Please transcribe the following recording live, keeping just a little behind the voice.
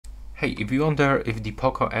Hey, if you wonder if the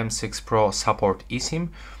POCO M6 Pro support eSIM,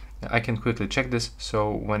 I can quickly check this. So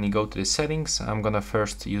when you go to the settings, I'm gonna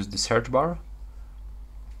first use the search bar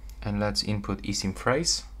and let's input eSIM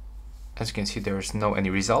phrase. As you can see, there's no any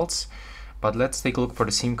results, but let's take a look for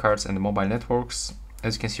the SIM cards and the mobile networks.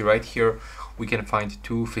 As you can see right here, we can find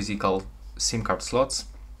two physical SIM card slots,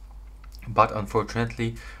 but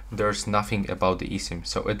unfortunately there's nothing about the eSIM.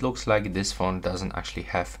 So it looks like this phone doesn't actually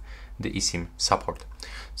have the eSIM support.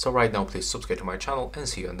 So right now, please subscribe to my channel and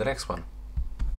see you in the next one.